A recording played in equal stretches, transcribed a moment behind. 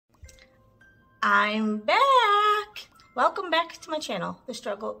I'm back! Welcome back to my channel. The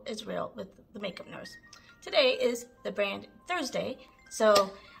struggle is real with the makeup nurse. Today is the brand Thursday,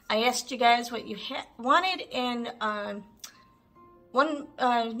 so I asked you guys what you wanted, and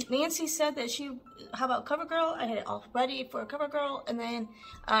Nancy said that how about CoverGirl? I had it all ready for CoverGirl, and then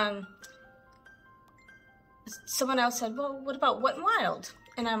someone else said, well, what about Wet n Wild?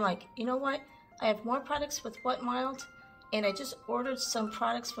 And I'm like, you know what? I have more products with Wet n Wild, and I just ordered some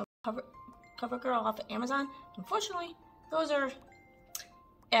products from CoverGirl off of Amazon. Unfortunately, those are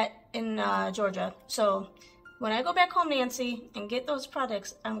in Georgia. So when I go back home, Nancy, and get those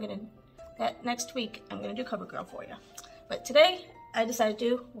products, next week, I'm gonna do CoverGirl for you. But today, I decided to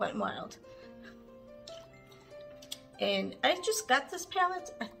do Wet n Wild. And I just got this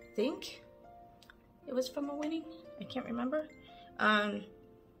palette, I think it was from a Winning, I can't remember.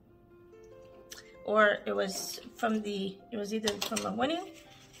 Or it was either from a Winning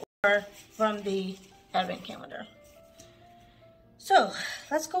or from the Advent calendar. So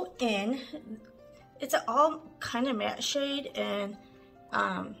let's go in. It's an all kind of matte shade, and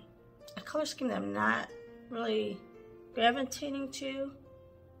a color scheme that I'm not really gravitating to.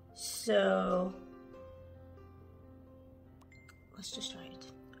 So let's just try it.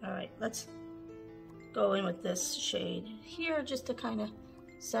 All right, let's go in with this shade here just to kind of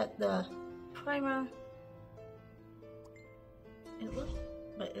set the primer. It looks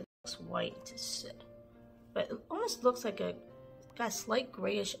white to sit, but it almost looks like got a slight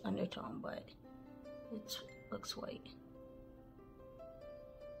grayish undertone, but it looks white.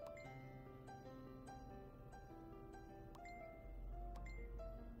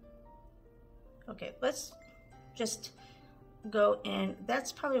 Okay, let's just go in.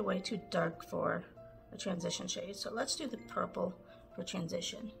 That's probably way too dark for a transition shade, so let's do the purple for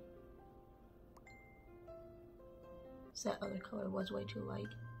transition. That other color was way too light.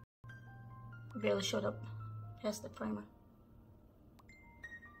 It barely showed up past the primer.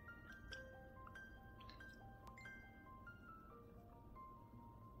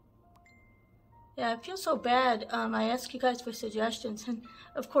 Yeah, I feel so bad. I asked you guys for suggestions, and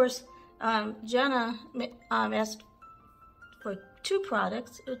of course, Jenna asked for two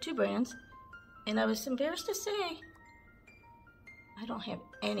brands, and I was embarrassed to say I don't have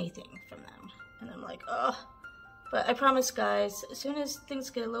anything from them. And I'm like, oh. But I promise, guys, as soon as things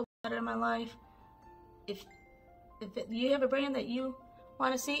get a little better in my life, if you have a brand that you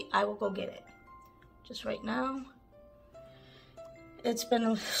want to see, I will go get it. Just right now, it's been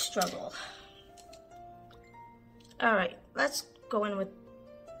a struggle. All right, let's go in with,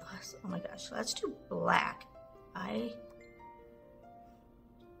 oh my gosh, let's do black. I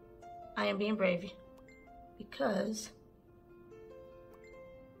am being brave because,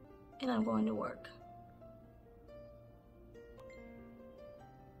 and I'm going to work.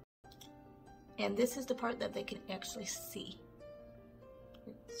 And this is the part that they can actually see.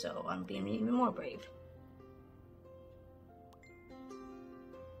 So I'm being even more brave.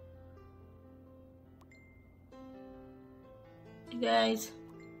 You guys,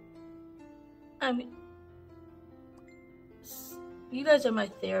 you guys are my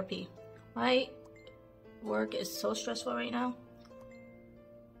therapy. My work is so stressful right now.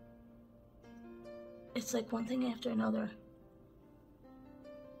 It's like one thing after another.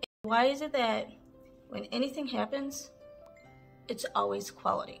 Why is it that when anything happens, it's always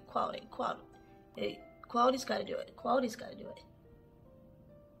quality, quality, quality? Quality's got to do it. Quality's got to do it.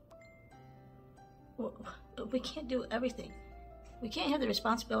 But we can't do everything. We can't have the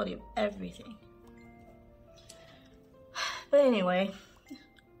responsibility of everything. But anyway,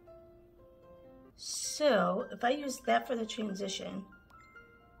 so if I use that for the transition,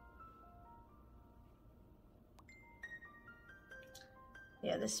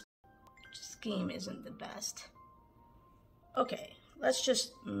 yeah, this scheme isn't the best. Okay, let's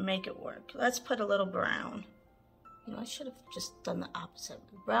just make it work. Let's put a little brown. You know, I should have just done the opposite.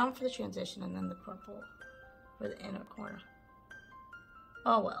 Brown for the transition and then the purple for the inner corner.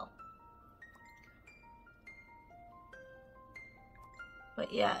 Oh well.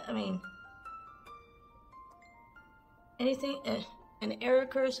 But yeah, I mean, anything, an error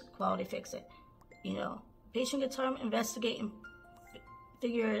occurs, quality fix it. You know, patient gets harmed, investigate and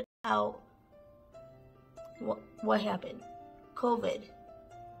figure out what happened. COVID.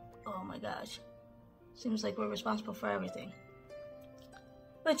 Oh my gosh. Seems like we're responsible for everything.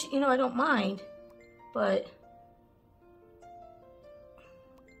 Which, you know, I don't mind, but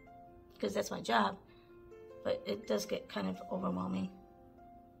because that's my job, but it does get kind of overwhelming.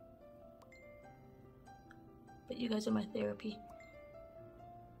 But you guys are my therapy.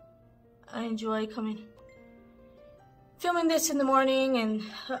 I enjoy filming this in the morning and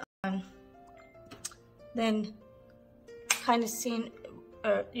then kind of seeing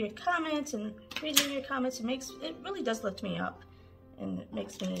your comments and reading your comments, it really does lift me up and it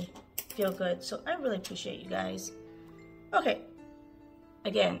makes me feel good. So I really appreciate you guys. Okay,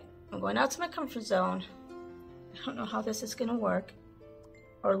 again, I'm going out to my comfort zone. I don't know how this is gonna work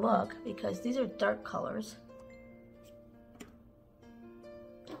or look because these are dark colors.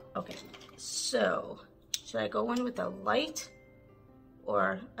 Okay, so should I go in with a light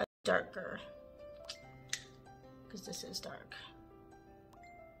or a darker? Because this is dark.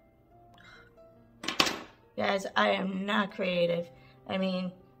 Guys, I am not creative. I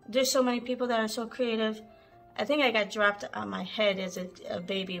mean, there's so many people that are so creative. I think I got dropped on my head as a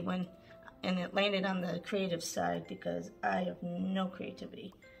baby and it landed on the creative side because I have no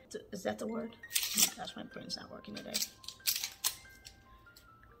creativity. Is that the word? Oh my gosh, my brain's not working today.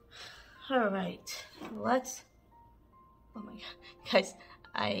 All right, let's, oh my God. Guys,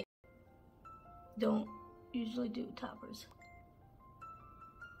 I don't usually do toppers.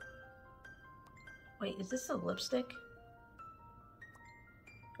 Wait, is this a lipstick?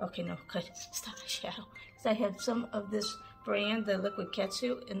 Okay, no, good. It's not a shadow. Because I have some of this brand, the liquid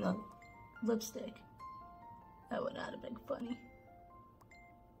catsuit, in the lipstick. That would not have been funny.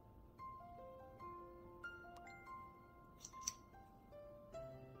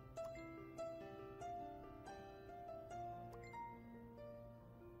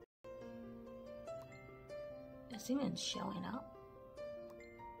 It's even showing up.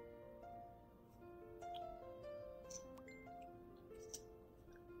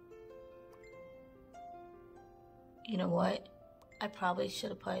 You know what? I probably should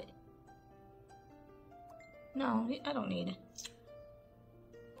have put... No, I don't need it.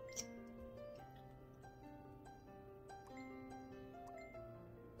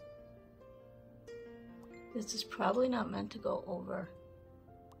 This is probably not meant to go over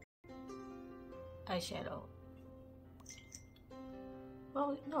eyeshadow.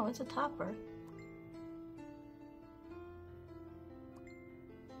 Well, no, it's a topper.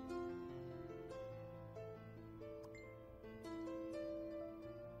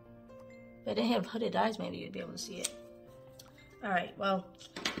 If I didn't have hooded eyes, maybe you'd be able to see it. Alright, well,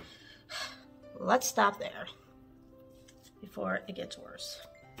 let's stop there before it gets worse.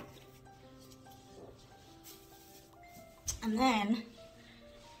 And then,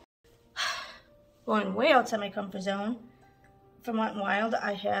 going way outside my comfort zone, from Wet n Wild,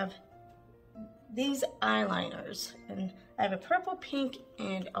 I have these eyeliners. And I have a purple, pink,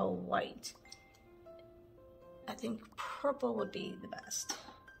 and a white. I think purple would be the best.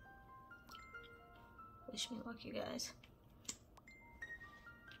 Wish me luck, you guys.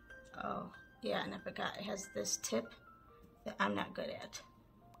 Oh, yeah, and I forgot it has this tip that I'm not good at.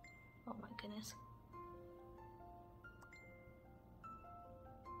 Oh my goodness.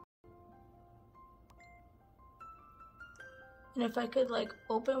 And if I could like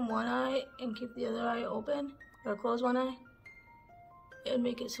open one eye and keep the other eye open, or close one eye, it would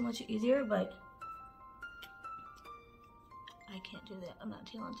make it so much easier, but I can't do that. I'm not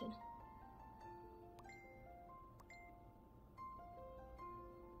talented.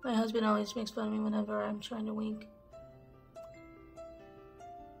 My husband always makes fun of me whenever I'm trying to wink.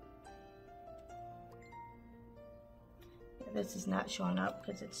 Yeah, this is not showing up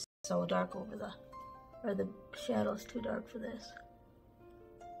because it's so dark over the shadow's too dark for this.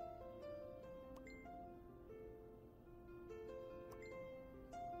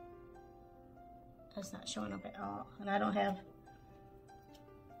 That's not showing up at all. And I don't have...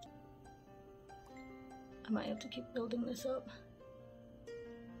 I might have to keep building this up.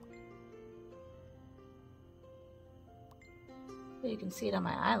 You can see it on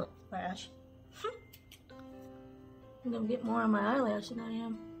my eyelash. I'm gonna get more on my eyelash than I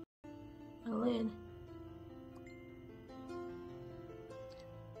am my lid.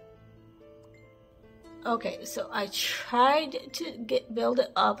 Okay, so I tried to build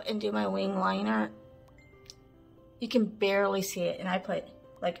it up and do my wing liner. You can barely see it, and I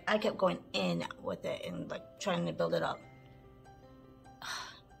kept going in with it and like trying to build it up.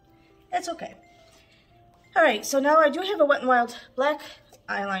 That's okay. Alright, so now I do have a Wet n Wild black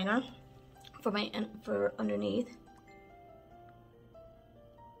eyeliner for underneath.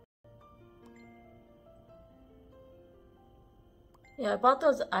 Yeah, I bought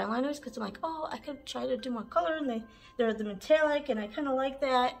those eyeliners because I'm like, oh, I could try to do more color, and they're the metallic, and I kind of like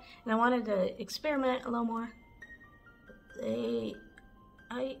that, and I wanted to experiment a little more.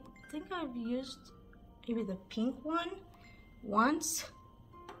 I think I've used maybe the pink one once,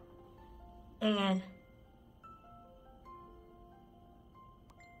 and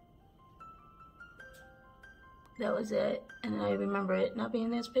that was it, and I remember it not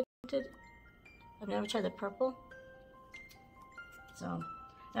being as pigmented. I've never tried the purple. So,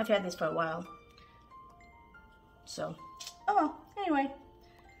 I've had these for a while. So, oh well, anyway.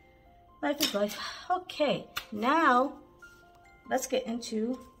 Life is life. Okay, now let's get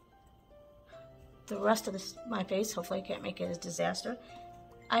into the rest of my face. Hopefully I can't make it a disaster.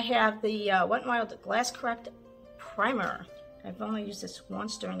 I have the Wet n Wild Glass Correct Primer. I've only used this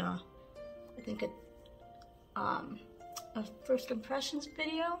once during I think a first impressions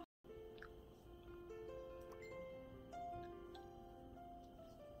video.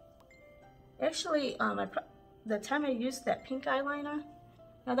 Actually, the time I used that pink eyeliner,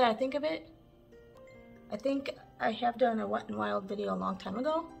 now that I think of it, I think I have done a Wet n Wild video a long time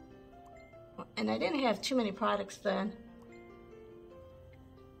ago, and I didn't have too many products then,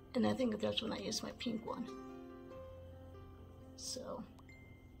 and I think that's when I used my pink one. So,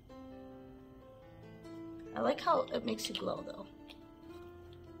 I like how it makes you glow though.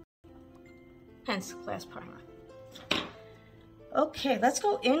 Hence, glass primer. Okay, let's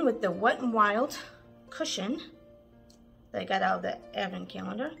go in with the Wet n Wild cushion that I got out of the advent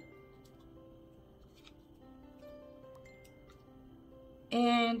calendar.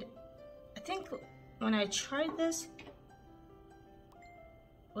 And I think when I tried this,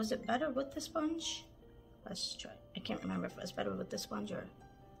 was it better with the sponge? Let's try. I can't remember if it was better with the sponge or...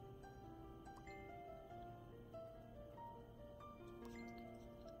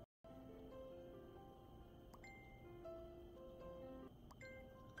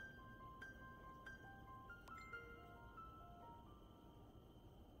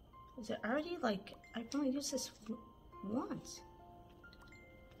 Is it already like, I've only used this once.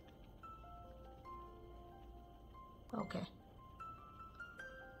 Okay.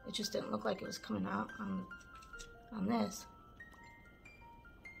 It just didn't look like it was coming out on this.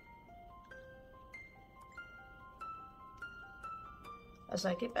 I was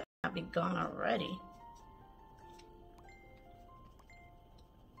like, it better not be gone already.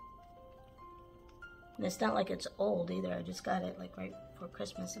 And it's not like it's old either. I just got it like right before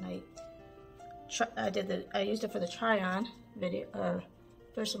Christmas, and I used it for the try-on video, or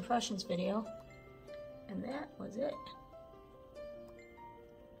first impressions video, and that was it.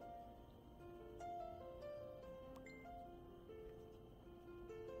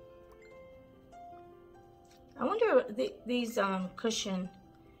 I wonder these cushion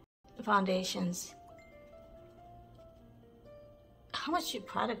foundations, how much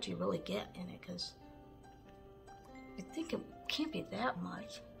product do you really get in it? Because I think it can't be that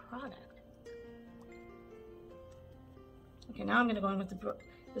much product. Okay, now I'm going to go in with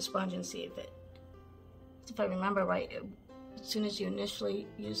the sponge and see if I remember right. As soon as you initially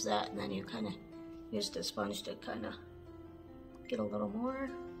use that, and then you kind of use the sponge to kind of get a little more.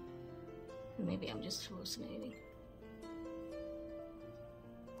 And maybe I'm just hallucinating.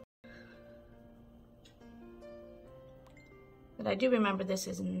 But I do remember this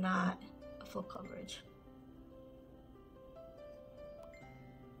is not a full coverage.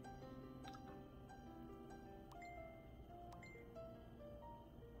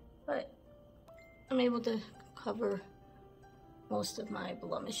 But I'm able to cover most of my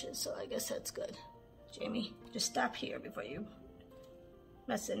blemishes, so I guess that's good. Jamie, just stop here before you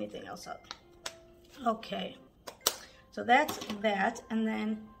mess anything else up. Okay, so that's that, and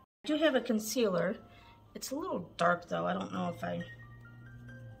then I do have a concealer. It's a little dark though. I don't know if I'm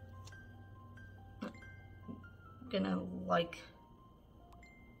gonna like,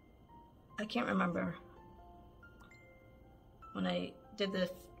 I can't remember when I did the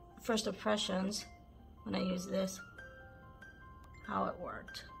first impressions, when I used this, how it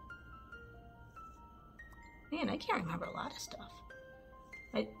worked. Man, I can't remember a lot of stuff.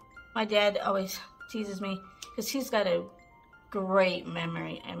 My dad always teases me because he's got a great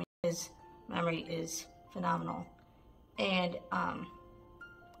memory. I mean, his memory is phenomenal. And I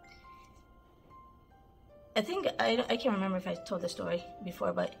think, I can't remember if I told the story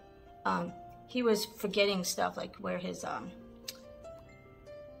before, but he was forgetting stuff like where his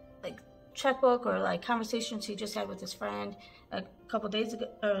like checkbook or like conversations he just had with his friend a couple days ago,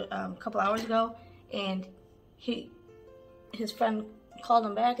 or a couple hours ago, and his friend called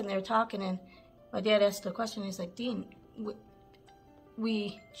him back and they were talking, and my dad asked a question. He's like, Dean,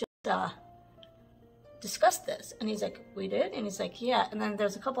 we just discussed this. And he's like, we did? And he's like, yeah. And then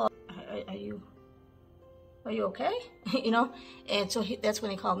there's a couple, are you okay? You know? And so that's when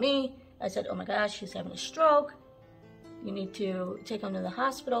he called me. I said, oh my gosh, he's having a stroke. You need to take him to the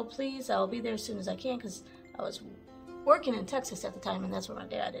hospital, please. I'll be there as soon as I can, because I was working in Texas at the time, and that's where my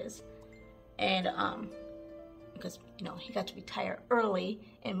dad is. And because, you know, he got to retire early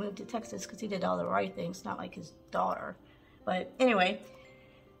and moved to Texas because he did all the right things, not like his daughter. But anyway,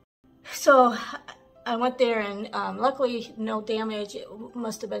 So I went there, and luckily no damage. It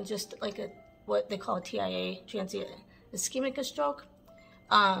must have been just like a what they call a TIA, transient ischemic stroke.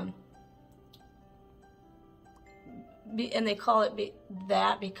 And they call it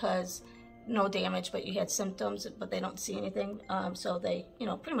that because no damage, but you had symptoms, but they don't see anything. So they,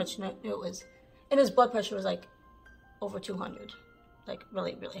 pretty much knew it was, and his blood pressure was like over 200, like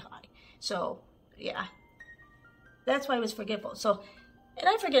really, really high. So yeah, that's why he was forgetful. So, and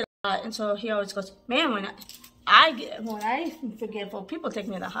I forget a lot, and so he always goes, man, when I'm forgetful, people take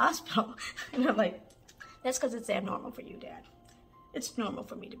me to the hospital. And I'm like, that's because it's abnormal for you, Dad. It's normal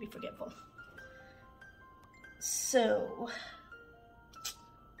for me to be forgetful. So,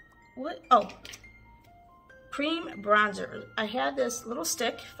 what? Oh, cream bronzer. I had this little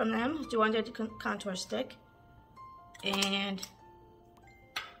stick from them, Duende contour stick, and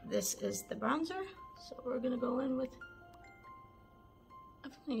this is the bronzer. So we're gonna go in with.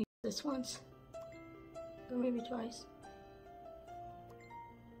 I've only used this once, or maybe twice.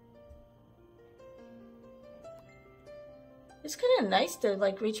 It's kind of nice to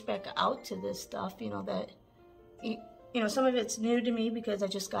like reach back out to this stuff, that, some of it's new to me because I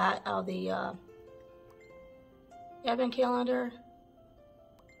just got out of the advent calendar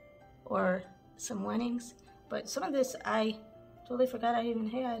or some winnings, but some of this I totally forgot I even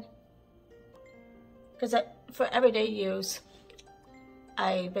had. Because for everyday use,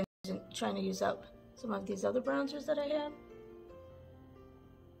 I've been trying to use up some of these other bronzers that I have.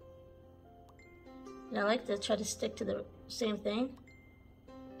 And I like to try to stick to the same thing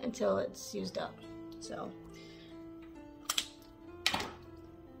until it's used up. So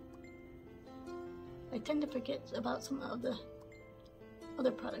I tend to forget about some of the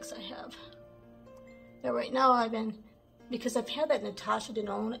other products I have. But right now because I've had that Natasha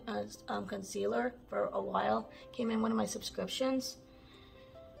Denone concealer for a while, came in one of my subscriptions.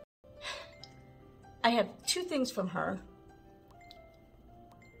 I have two things from her.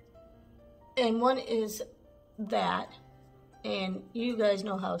 And one is that, and you guys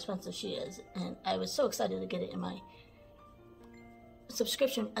know how expensive she is, and I was so excited to get it in my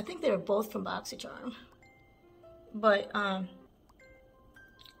subscription. I think they were both from BoxyCharm, but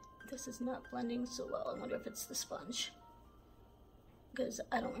this is not blending so well. I wonder if it's the sponge, because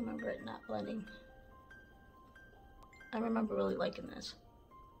I don't remember it not blending. I remember really liking this.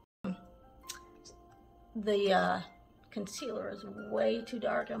 The concealer is way too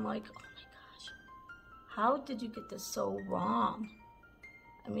dark. I'm like, oh my gosh, how did you get this so wrong?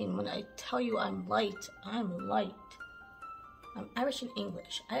 I mean, when I tell you I'm light, I'm light. I'm Irish and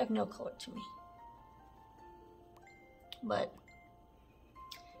English. I have no color to me. But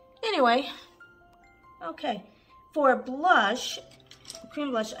anyway, okay. For blush,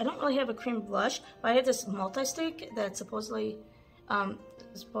 cream blush, I don't really have a cream blush, but I have this multi-stick that's supposedly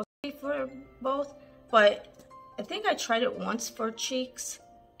supposed to be for both. But I think I tried it once for cheeks,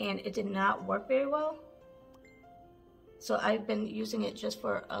 and it did not work very well. So I've been using it just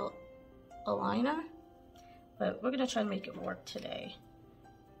for a liner. But we're going to try to make it work today,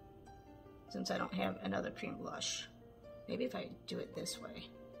 since I don't have another cream blush. Maybe if I do it this way,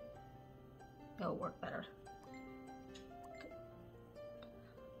 it'll work better.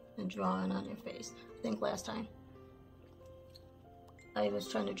 And drawing on your face. I think last time I was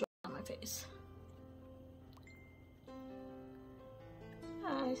trying to draw on my face.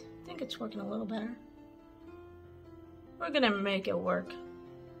 I think it's working a little better. We're gonna make it work.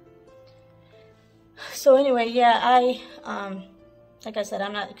 So anyway, yeah, like I said,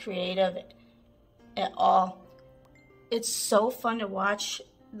 I'm not creative at all. It's so fun to watch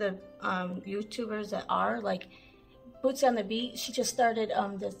the YouTubers that are, like Boots on the Beat. She just started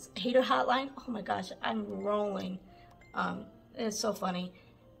this hater hotline. Oh my gosh, I'm rolling. It's so funny.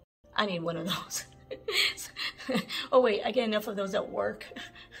 I need one of those. Oh wait, I get enough of those at work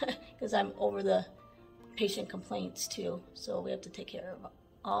because I'm over the patient complaints too. So we have to take care of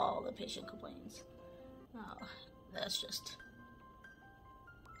all the patient complaints. Oh, that's just...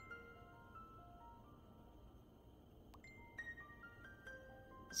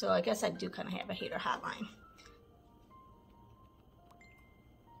 So I guess I do kind of have a hater hotline.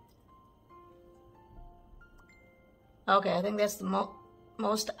 Okay, I think that's the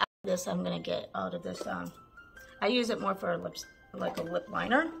most out of this I'm gonna get out of this. I use it more for lips, like a lip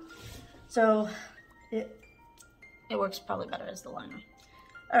liner. So it works probably better as the liner.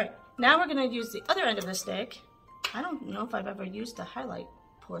 All right, now we're gonna use the other end of the stick. I don't know if I've ever used the highlight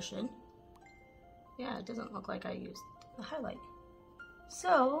portion. Yeah, it doesn't look like I used the highlight.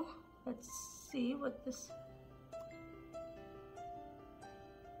 So let's see what this...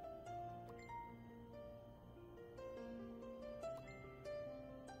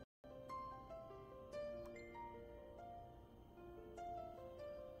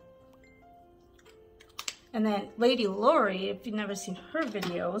 And then Lady Lori, if you've never seen her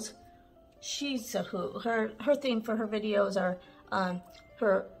videos, she's a hoot. Her theme for her videos are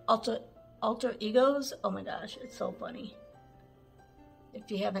her alter egos. Oh my gosh, it's so funny. If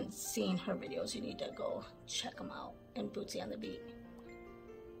you haven't seen her videos, you need to go check them out. And Bootsy on the Beat.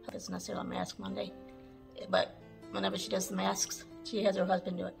 It's necessarily a mask Monday, but whenever she does the masks, she has her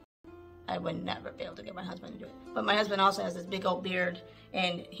husband do it. I would never be able to get my husband to do it. But my husband also has this big old beard,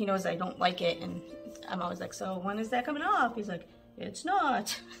 and he knows I don't like it, and I'm always like, so when is that coming off? He's like, it's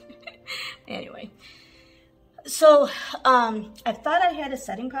not. Anyway, so I thought I had a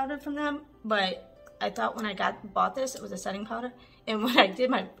setting powder from them, but I thought when I bought this, it was a setting powder, and when I did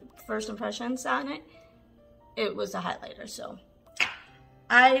my first impressions on it, it was a highlighter. So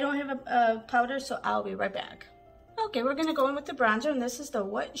I don't have a powder, so I'll be right back. Okay, we're gonna go in with the bronzer, and this is the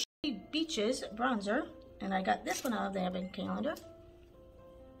What She Beaches bronzer, and I got this one out of the advent calendar.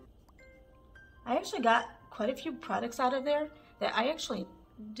 I actually got quite a few products out of there that I actually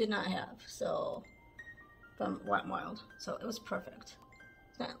did not have, so from Wet n Wild, so it was perfect.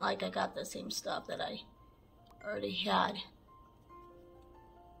 It's not like I got the same stuff that I already had.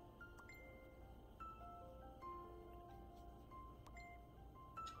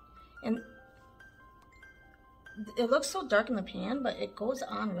 And it looks so dark in the pan, but it goes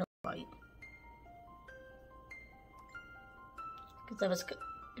on really light. Because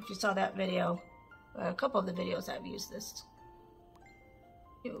if you saw that video, or a couple of the videos I've used this,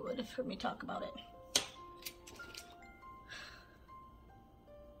 you would have heard me talk about it.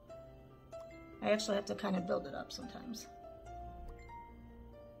 I actually have to kind of build it up sometimes.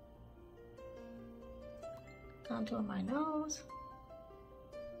 Contour my nose.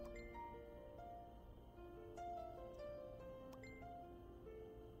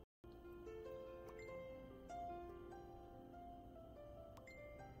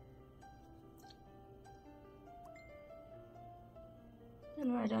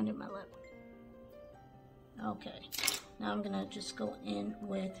 And right under my lip. Okay, now I'm gonna just go in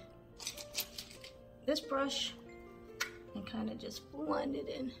with this brush and kind of just blend it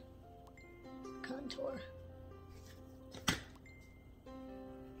in, contour.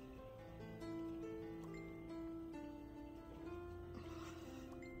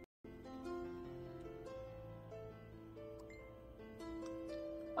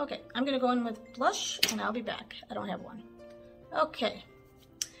 Okay, I'm gonna go in with blush and I'll be back. I don't have one. Okay.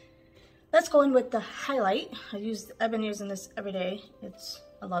 Let's go in with the highlight. I've been using this every day.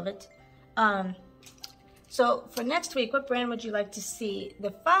 I love it. So for next week, what brand would you like to see?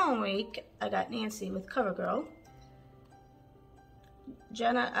 The following week, I got Nancy with CoverGirl.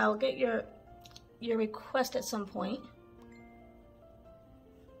 Jenna, I'll get your request at some point.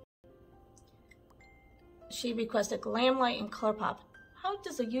 She requested Glam Light and ColourPop. How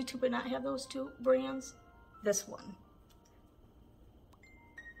does a YouTuber not have those two brands? This one.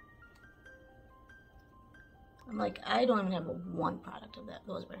 I'm like, I don't even have one product of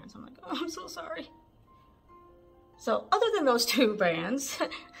those brands. I'm like, oh, I'm so sorry. So other than those two brands,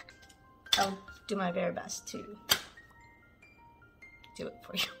 I'll do my very best to do it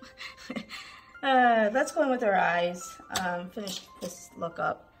for you. Let's go in with our eyes. Finish this look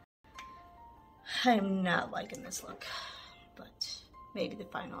up. I'm not liking this look, but maybe the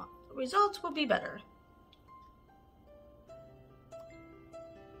final results will be better.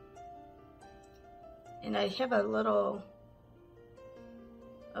 And I have a little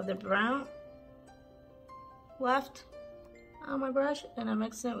of the brown left on my brush, and I'm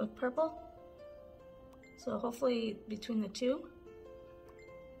mixing it with purple. So hopefully between the two,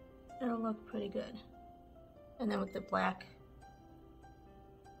 it'll look pretty good. And then with the black,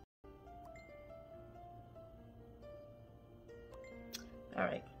 all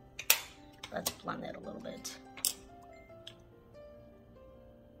right, let's blend that a little bit.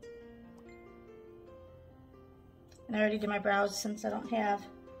 And I already did my brows since I don't have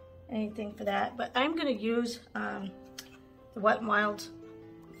anything for that. But I'm going to use the Wet n Wild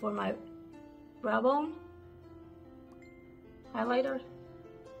for my brow bone highlighter,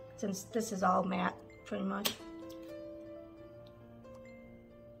 since this is all matte pretty much.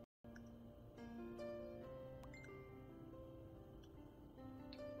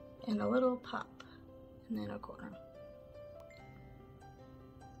 And a little pop in the inner corner.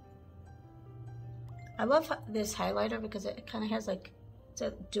 I love this highlighter because it kind of has like, it's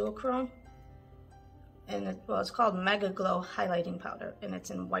a duochrome, and it's called Mega Glow Highlighting Powder, and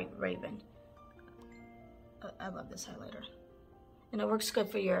it's in White Raven. I love this highlighter, and it works good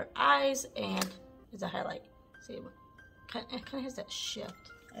for your eyes, and it's a highlight. See, it kind of has that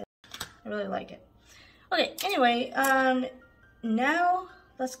shift. I really like it. Okay, anyway, now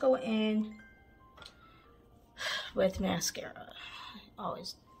let's go in with mascara. I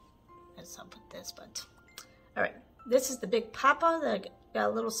always mess up with this, but all right. This is the Big Papa that I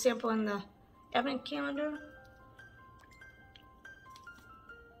got a little sample in the advent calendar.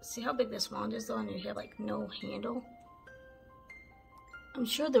 See how big this wand is though, and you have like no handle. I'm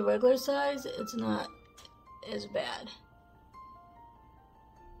sure the regular size, it's not as bad.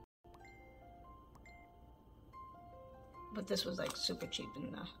 But this was like super cheap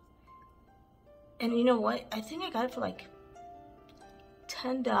in the... And you know what? I think I got it for like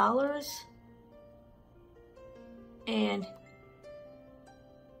 $10. And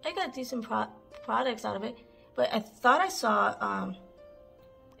I got decent products out of it. But I thought I saw,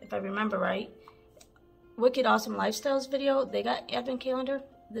 if I remember right, Wicked Awesome Lifestyles video. They got advent calendar,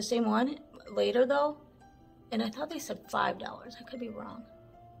 the same one, later though. And I thought they said $5. I could be wrong.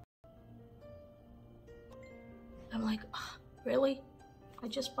 I'm like, oh, really? I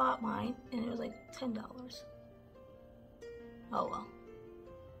just bought mine and it was like $10. Oh well.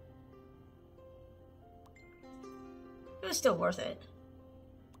 It was still worth it.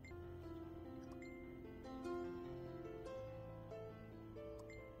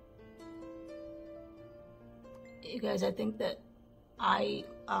 You guys, I think that line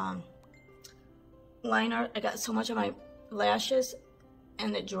art, I got so much of my lashes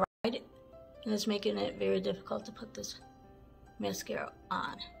and it dried, and it's making it very difficult to put this mascara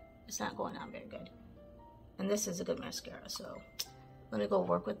on. It's not going on very good. And this is a good mascara, so let me go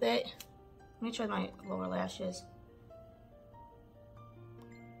work with it. Let me try my lower lashes.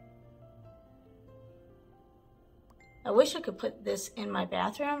 I wish I could put this in my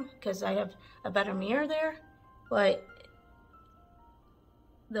bathroom because I have a better mirror there, but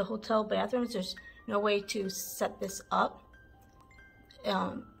the hotel bathrooms, there's no way to set this up.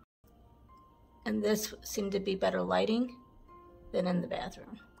 And this seemed to be better lighting than in the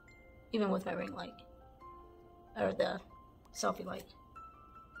bathroom, even with my ring light, or the selfie light.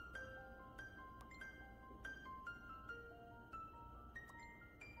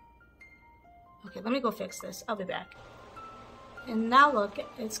 Okay, let me go fix this. I'll be back. And now look,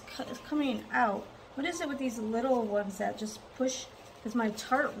 it's coming out. What is it with these little ones that just push? Because my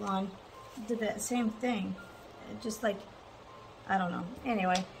Tarte one did that same thing. It just like, I don't know.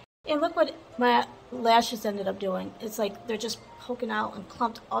 Anyway, and look what my lashes ended up doing. It's like they're just poking out and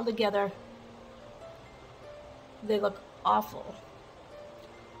clumped all together. They look awful.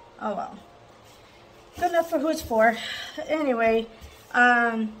 Oh well. Good enough for who it's for. Anyway,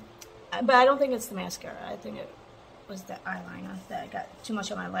 but I don't think it's the mascara. I think it was the eyeliner that I got too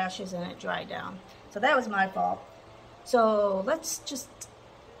much on my lashes and it dried down. So that was my fault. So let's just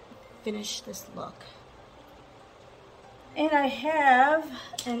finish this look. And I have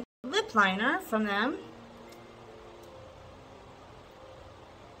a lip liner from them.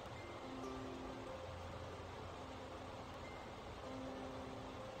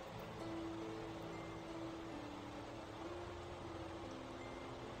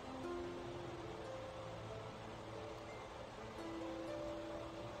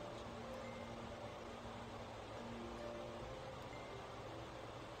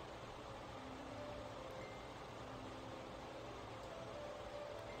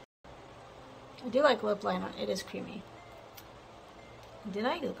 I do like lip liner. It is creamy. Did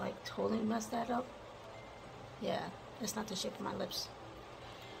I like totally mess that up? Yeah, that's not the shape of my lips.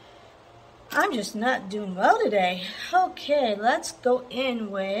 I'm just not doing well today. Okay, let's go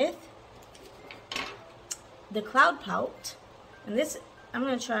in with the Cloud Pout. And this, I'm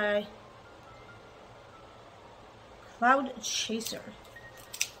going to try Cloud Chaser.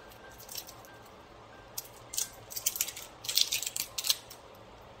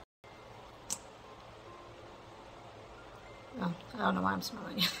 Oh, I don't know why I'm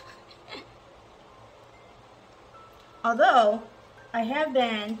smelling it. Although, I have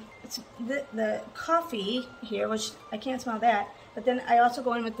been, it's the coffee here, which I can't smell that, but then I also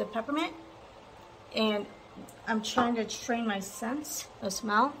go in with the peppermint, and I'm trying to train my sense of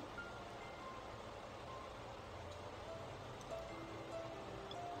smell.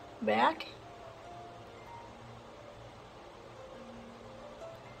 Back.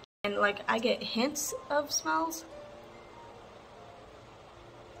 And like, I get hints of smells.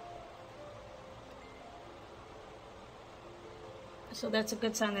 So that's a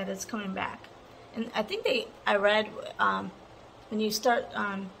good sign that it's coming back. And I think I read when you start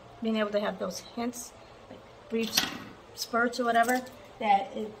being able to have those hints, like brief spurts or whatever,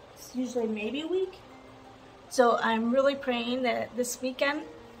 that it's usually maybe a week. So I'm really praying that this weekend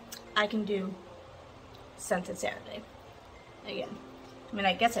I can do Scented Saturday again. I mean,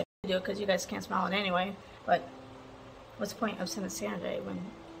 I guess I could do it because you guys can't smell it anyway, but what's the point of Scented Saturday when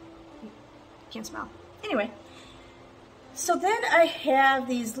you can't smell? Anyway. So then I have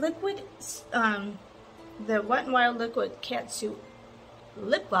these liquid, the Wet n Wild Liquid Catsuit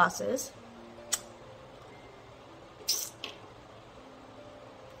lip glosses.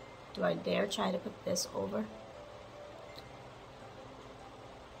 Do I dare try to put this over?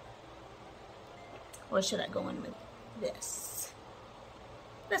 Or should I go in with this?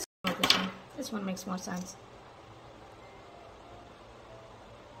 Let's go with this one. This one makes more sense.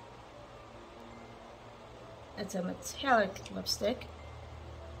 It's a metallic lipstick.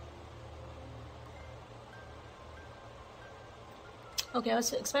 Okay, I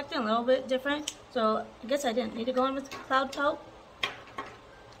was expecting a little bit different, so I guess I didn't need to go in with Cloud Pout.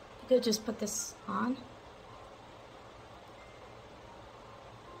 I could just put this on.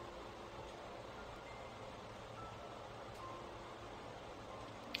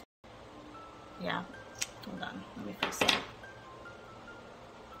 Yeah, hold on, let me fix that.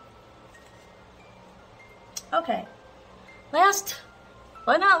 Okay, last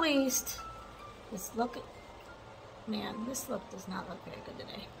but not least, this look, man, this look does not look very good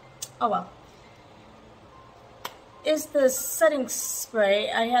today. Oh well. Is the setting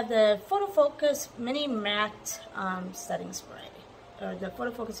spray. I have the Photo Focus Mini Matte setting spray, or the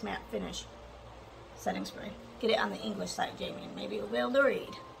Photo Focus Matte Finish setting spray. Get it on the English side, Jamie, and maybe you'll be able to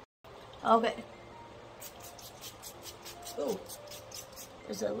read. Okay. Ooh,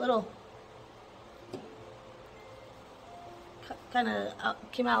 there's a little, kind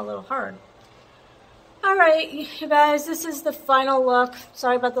of came out a little hard. Alright, you guys, this is the final look.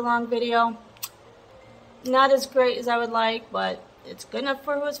 Sorry about the long video. Not as great as I would like, but it's good enough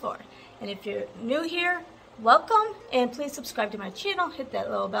for who it's for. And if you're new here, welcome, and please subscribe to my channel. Hit that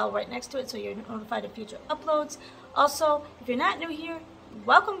little bell right next to it so you're notified of future uploads. Also, if you're not new here,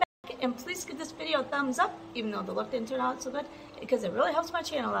 welcome back, and please give this video a thumbs up, even though the look didn't turn out so good, because it really helps my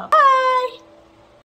channel out. Bye!